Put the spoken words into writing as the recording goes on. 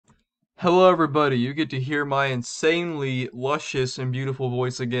Hello, everybody. You get to hear my insanely luscious and beautiful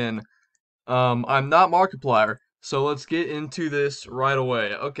voice again. I'm not Markiplier, so let's get into this right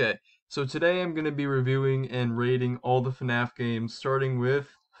away. Okay, so today I'm going to be reviewing and rating all the FNAF games, starting with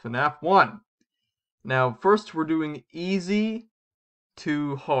FNAF 1. Now, first we're doing easy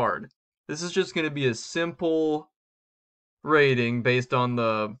to hard. This is just going to be a simple rating based on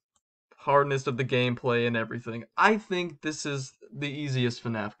the hardness of the gameplay and everything. I think this is the easiest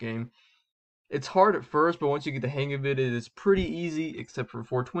FNAF game. It's hard at first, but once you get the hang of it, it is pretty easy, except for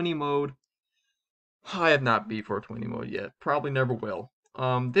 420 mode. I have not beat 420 mode yet. Probably never will.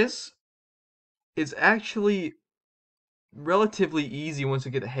 This is actually relatively easy once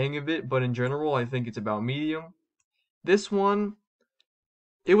you get the hang of it, but in general, I think it's about medium. This one,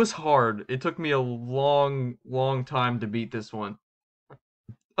 it was hard. It took me a long, long time to beat this one.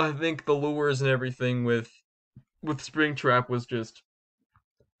 I think the lures and everything with Springtrap was just,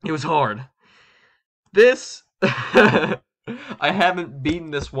 it was hard. This, I haven't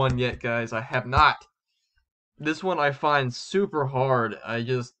beaten this one yet, guys. I have not. This one I find super hard.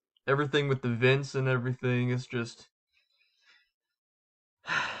 Everything with the vents and everything is just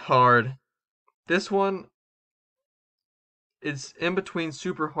hard. This one, it's in between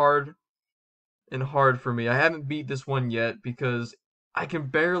super hard and hard for me. I haven't beat this one yet because I can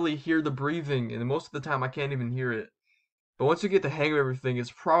barely hear the breathing, and most of the time I can't even hear it. But once you get the hang of everything,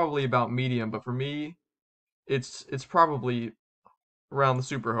 it's probably about medium. But for me, it's probably around the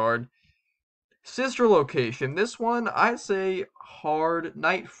super hard. Sister location. This one, I say hard.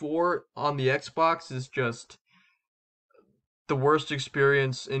 Night 4 on the Xbox is just the worst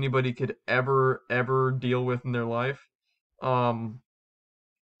experience anybody could ever deal with in their life. Um,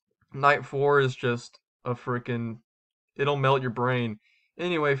 Night 4 is just a freaking, it'll melt your brain.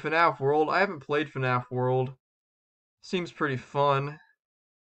 Anyway, FNAF World. I haven't played FNAF World. Seems pretty fun.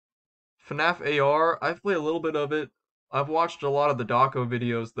 FNAF AR, I've played a little bit of it. I've watched a lot of the Daco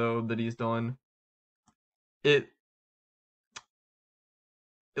videos though that he's done. It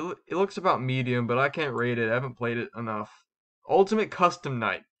it looks about medium, but I can't rate it. I haven't played it enough. Ultimate Custom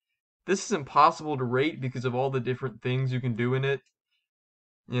Night. This is impossible to rate because of all the different things you can do in it.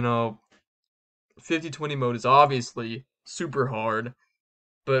 You know, 50/20 mode is obviously super hard,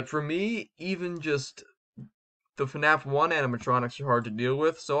 but for me, even just the FNAF 1 animatronics are hard to deal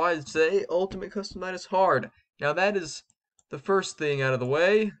with, so I'd say Ultimate Custom Night is hard. Now that is the first thing out of the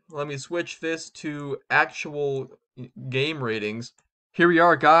way. Let me switch this to actual game ratings. Here we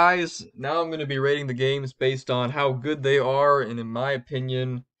are, guys. Now I'm going to be rating the games based on how good they are, and in my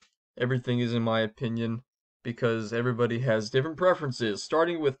opinion, everything is in my opinion because everybody has different preferences.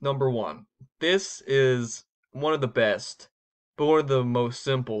 Starting with number 1. This is one of the best, but one of the most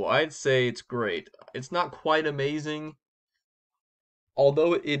simple. I'd say it's great. It's not quite amazing,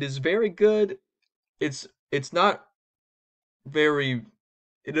 although it is very good. It's not very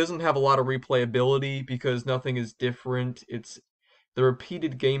it doesn't have a lot of replayability because nothing is different. It's the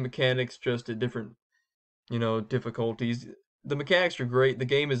repeated game mechanics just at different, difficulties. The mechanics are great. The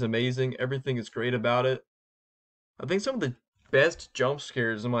game is amazing. Everything is great about it. I think some of the best jump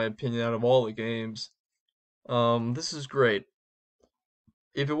scares, in my opinion, out of all the games. This is great.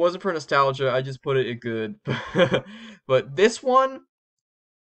 If it wasn't for nostalgia, I just put it at good. But this one,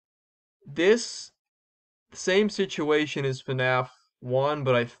 this same situation as FNAF 1,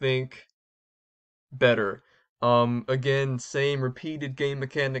 but I think better. Again, same repeated game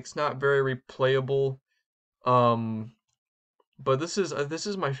mechanics, not very replayable. Um, but this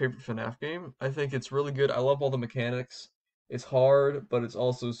is my favorite FNAF game. I think it's really good. I love all the mechanics. It's hard, but it's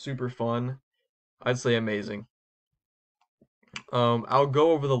also super fun. I'd say amazing. I'll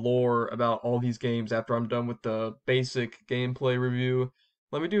go over the lore about all these games after I'm done with the basic gameplay review.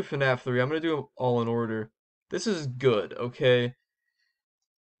 Let me do FNAF 3. I'm gonna do them all in order. This is good, okay?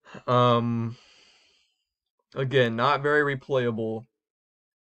 Um, Again, not very replayable.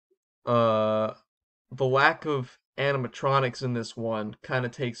 Uh, the lack of animatronics in this one kind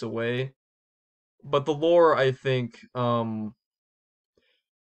of takes away. But the lore, I think the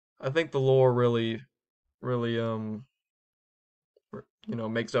lore really, makes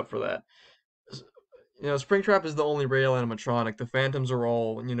up for that. Springtrap is the only real animatronic. The phantoms are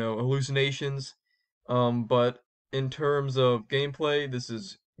all, hallucinations. But in terms of gameplay, this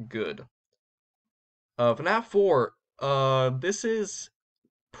is good. FNAF 4, this is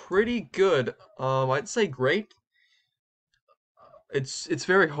pretty good. I'd say great. It's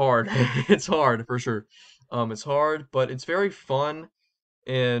very hard. It's hard for sure. It's hard, but it's very fun,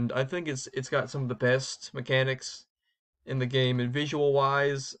 and I think it's got some of the best mechanics in the game. And visual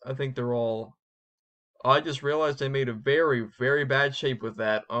wise, I think they're all I just realized I made a very, very bad shape with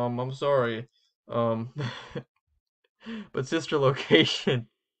that. I'm sorry. Um, but Sister Location,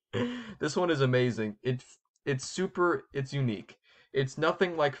 this one is amazing. It's unique. It's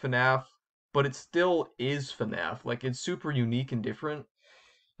nothing like FNAF, but it still is FNAF. Like it's super unique and different.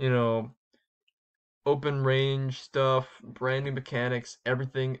 You know, open range stuff, brand new mechanics,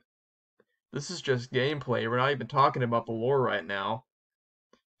 everything. This is just gameplay. We're not even talking about the lore right now.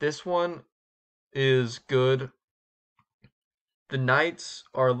 This one is good. The knights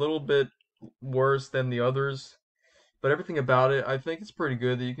are a little bit worse than the others, but everything about it, I think it's pretty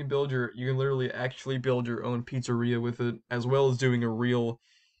good that you can literally actually build your own pizzeria with it, as well as doing a real,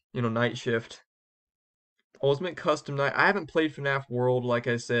 night shift. Ultimate Custom Night. I haven't played FNAF World, like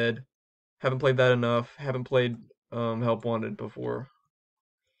I said. Haven't played that enough. Haven't played Help Wanted before.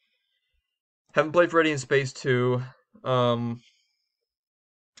 Haven't played Freddy in Space 2. Um,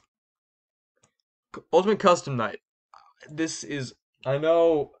 Ultimate Custom Night. This is, I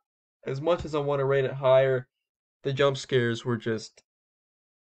know, as much as I want to rate it higher, the jump scares were just,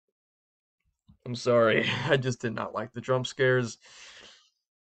 I'm sorry, I just did not like the jump scares.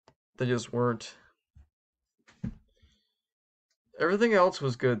 They just weren't. Everything else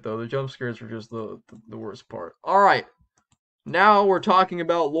was good though. The jump scares were just the worst part. All right, now we're talking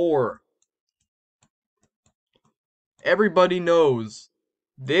about lore. Everybody knows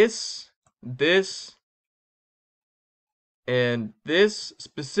this, and this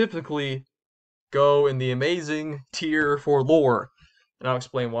specifically go in the amazing tier for lore, and I'll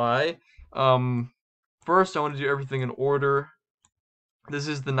explain why. Um, First, I want to do everything in order. This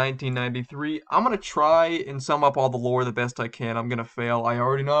is the 1993. I'm gonna try and sum up all the lore the best I can. I'm gonna fail, I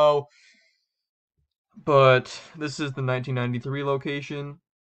already know, but this is the 1993 location.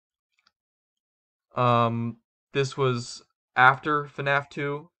 Um, this was after FNAF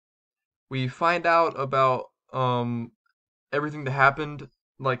 2. We find out about everything that happened,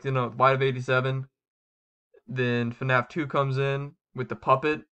 like Bite of 87. Then FNAF 2 comes in with the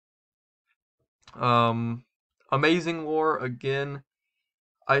puppet. Um, Amazing lore again.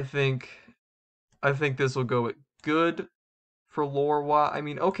 I think I think this will go at good for lore wise. I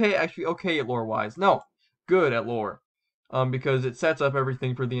mean, okay, actually okay at lore wise. No, good at lore. Because it sets up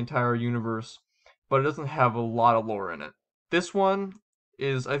everything for the entire universe, but it doesn't have a lot of lore in it. This one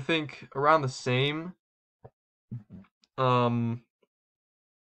is, I think, around the same. Um,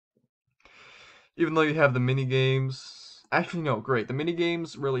 Even though you have the mini games. Actually, no, great. The mini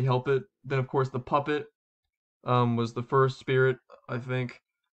games really help it. Then, of course, the puppet was the first spirit, I think.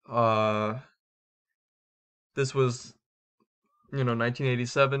 Uh, this was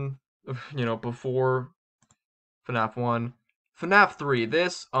 1987. Before FNAF 1. FNAF 3,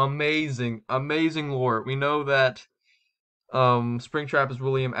 this amazing, amazing lore. We know that Springtrap is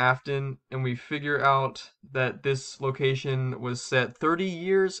William Afton, and we figure out that this location was set 30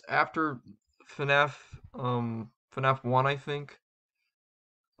 years after FNAF 1, I think.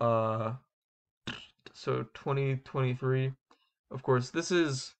 Uh, so 2023. Of course, this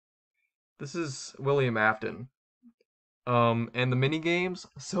is William Afton. And the mini games,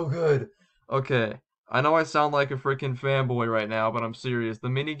 so good. Okay, I know I sound like a freaking fanboy right now, but I'm serious. The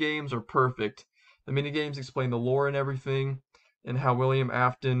mini games are perfect. The mini games explain the lore and everything, and how William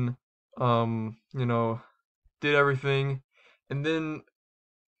Afton, did everything. And then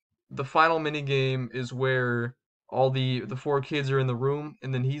the final mini game is where all the four kids are in the room,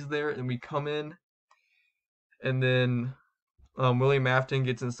 and then he's there, and we come in, and then William Afton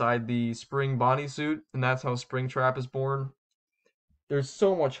gets inside the Spring Bonnie suit, and that's how Springtrap is born. There's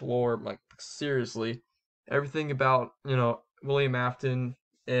so much lore, like seriously, everything about William Afton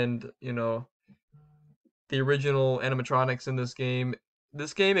and the original animatronics in this game.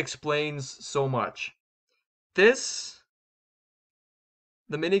 This game explains so much. This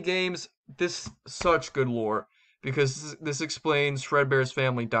the mini games, this such good lore because this explains Fredbear's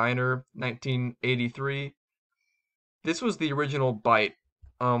Family Diner, 1983. This was the original Bite,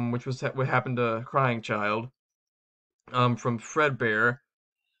 which was what happened to Crying Child, from Fredbear.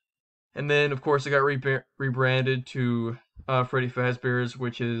 And then, of course, it got rebranded to Freddy Fazbear's,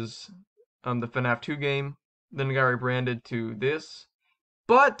 which is the FNAF 2 game. Then it got rebranded to this.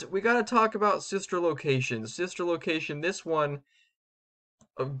 But we gotta talk about Sister Location. Sister Location, this one,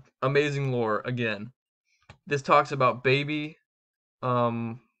 amazing lore again. This talks about Baby.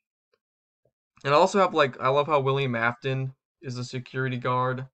 Um, and I also have I love how William Afton is a security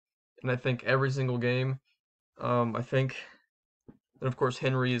guard, and I think every single game. I think, and of course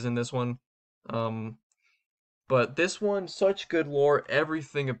Henry is in this one. Um, But this one, such good lore,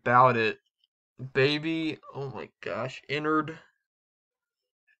 everything about it. Baby, oh my gosh, Innard,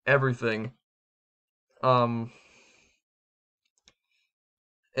 everything. Um,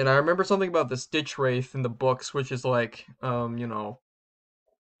 and I remember something about the Stitch Wraith in the books, which is like,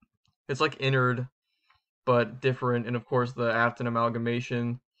 it's like Innard, but different, and of course the Afton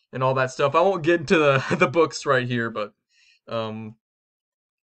amalgamation and all that stuff. I won't get into the the books right here, but um,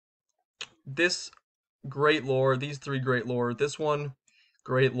 this great lore, these three great lore, this one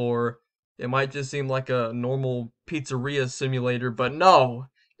great lore. It might just seem like a normal pizzeria simulator, but no,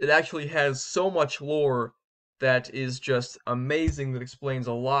 it actually has so much lore that is just amazing that explains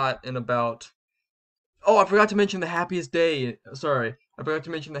a lot and about. Oh, I forgot to mention the happiest day. Sorry, I forgot to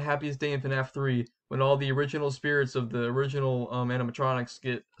mention the happiest day in FNAF 3 when all the original spirits of the original animatronics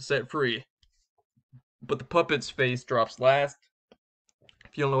get set free. But the puppet's face drops last.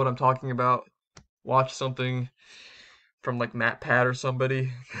 If you don't know what I'm talking about, watch something from like Matt Pat or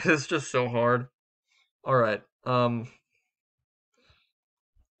somebody. It's just so hard. All right.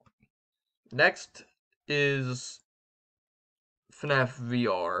 Next is FNAF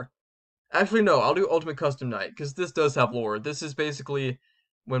VR. Actually, no, I'll do Ultimate Custom Night because this does have lore. This is basically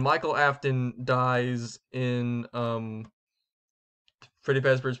when Michael Afton dies in Freddy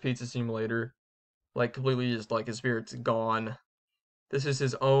Fazbear's Pizza Simulator, like completely just like his spirit's gone. This is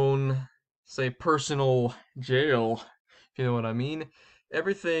his own, say, personal jail, if you know what I mean.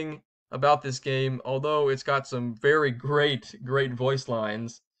 Everything about this game, although it's got some very great voice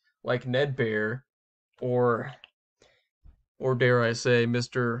lines, like Ned Bear, or or dare I say,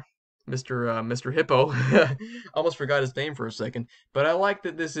 Mr. Hippo. I almost forgot his name for a second. But I like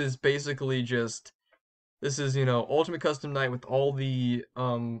that this is basically just this is, Ultimate Custom Night with all the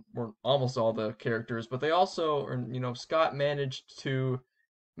or almost all the characters, but they also or Scott managed to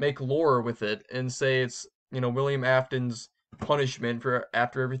make lore with it and say it's, William Afton's punishment for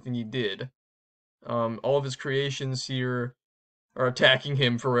after everything he did. All of his creations here are attacking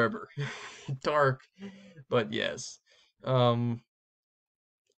him forever. Dark, but yes. Um,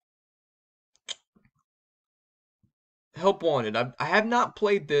 Help Wanted. I have not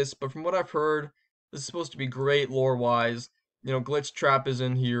played this, but from what I've heard, this is supposed to be great lore-wise. Glitch Trap is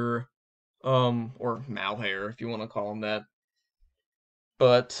in here, or Malhare, if you want to call him that.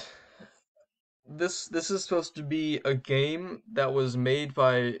 But this is supposed to be a game that was made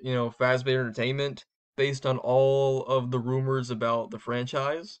by, Fazbear Entertainment based on all of the rumors about the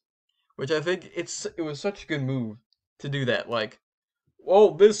franchise, which I think it was such a good move to do that. Like,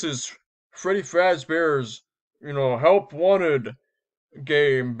 oh, this is Freddy Fazbear's, Help Wanted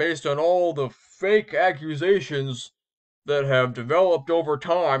game based on all the fake accusations that have developed over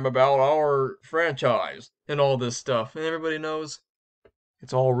time about our franchise and all this stuff. And everybody knows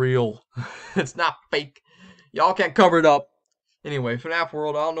it's all real. It's not fake. Y'all can't cover it up. Anyway, FNAF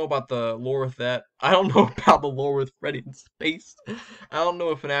World, I don't know about the lore with that. I don't know about the lore with Freddy in space. I don't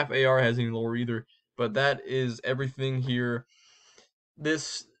know if FNAF AR has any lore either. But that is everything here.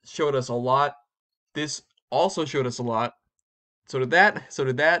 This showed us a lot. This also showed us a lot. So did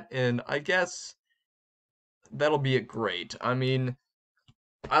that, and I guess that'll be a great. I mean,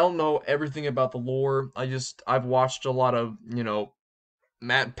 I don't know everything about the lore. I've watched a lot of,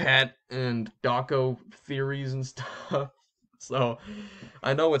 Matt Pat and Daco theories and stuff. So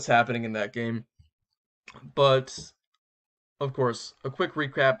I know what's happening in that game. But of course, a quick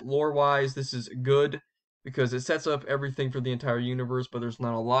recap. Lore-wise, this is good because it sets up everything for the entire universe, but there's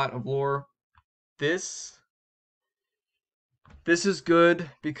not a lot of lore. This This is good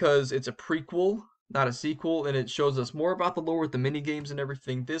because it's a prequel, not a sequel, and it shows us more about the lore with the mini games and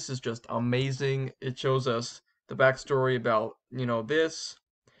everything. This is just amazing. It shows us the backstory about,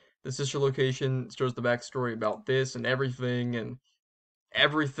 the sister location, shows the backstory about this and everything.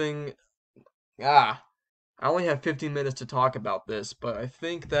 Ah, I only have 15 minutes to talk about this, but I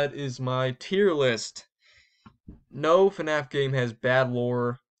think that is my tier list. No FNAF game has bad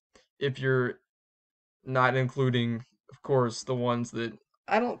lore if you're not including, of course, the ones that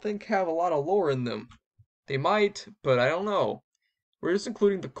I don't think have a lot of lore in them. They might, but I don't know. We're just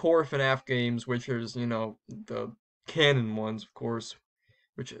including the core FNAF games, which is, the canon ones, of course,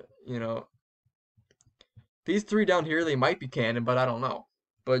 which, you know, these three down here, they might be canon, but I don't know.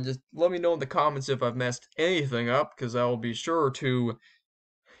 But just let me know in the comments if I've messed anything up, because I will be sure to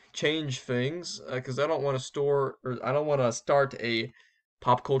change things, because I don't want to I don't want to start a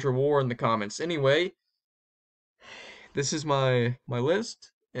pop culture war in the comments. Anyway, this is my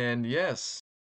list, and yes.